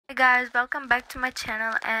Hey guys, welcome back to my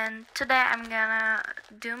channel, and today I'm gonna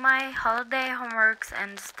do my holiday homeworks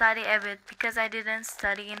and study a bit because I didn't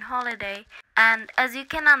study in holiday. And as you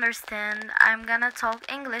can understand, I'm gonna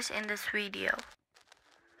talk English in this video.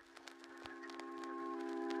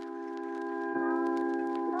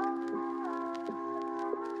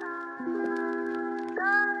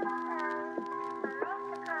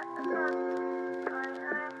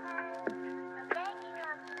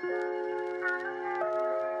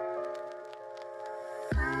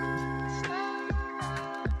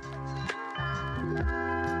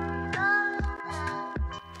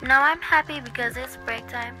 Now I'm happy because it's break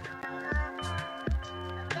time.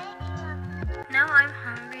 Now I'm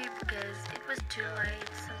hungry because it was too late,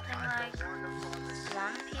 something like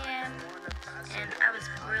 1 p.m. and I was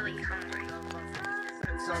really hungry.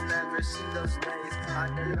 I'll never see those days. I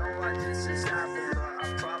don't know why this is happening, but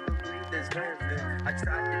I probably deserve it. I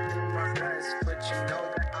tried to do my best, but you know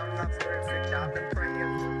that I'm not perfect. I've been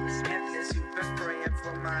praying for forgiveness, you've been praying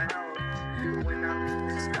for my help. When I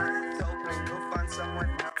leave this earth open, you'll find someone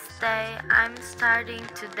else. Next day, I'm starting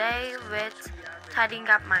today with tidying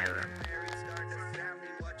up my room.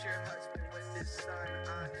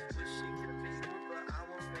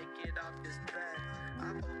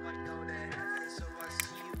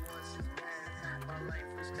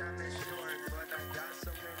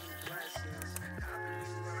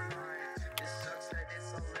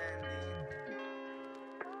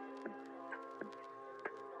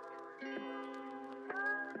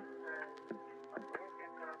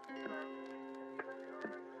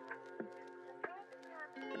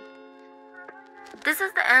 This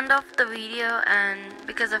is the end of the video, and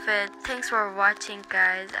because of it, thanks for watching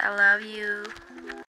guys. I love you.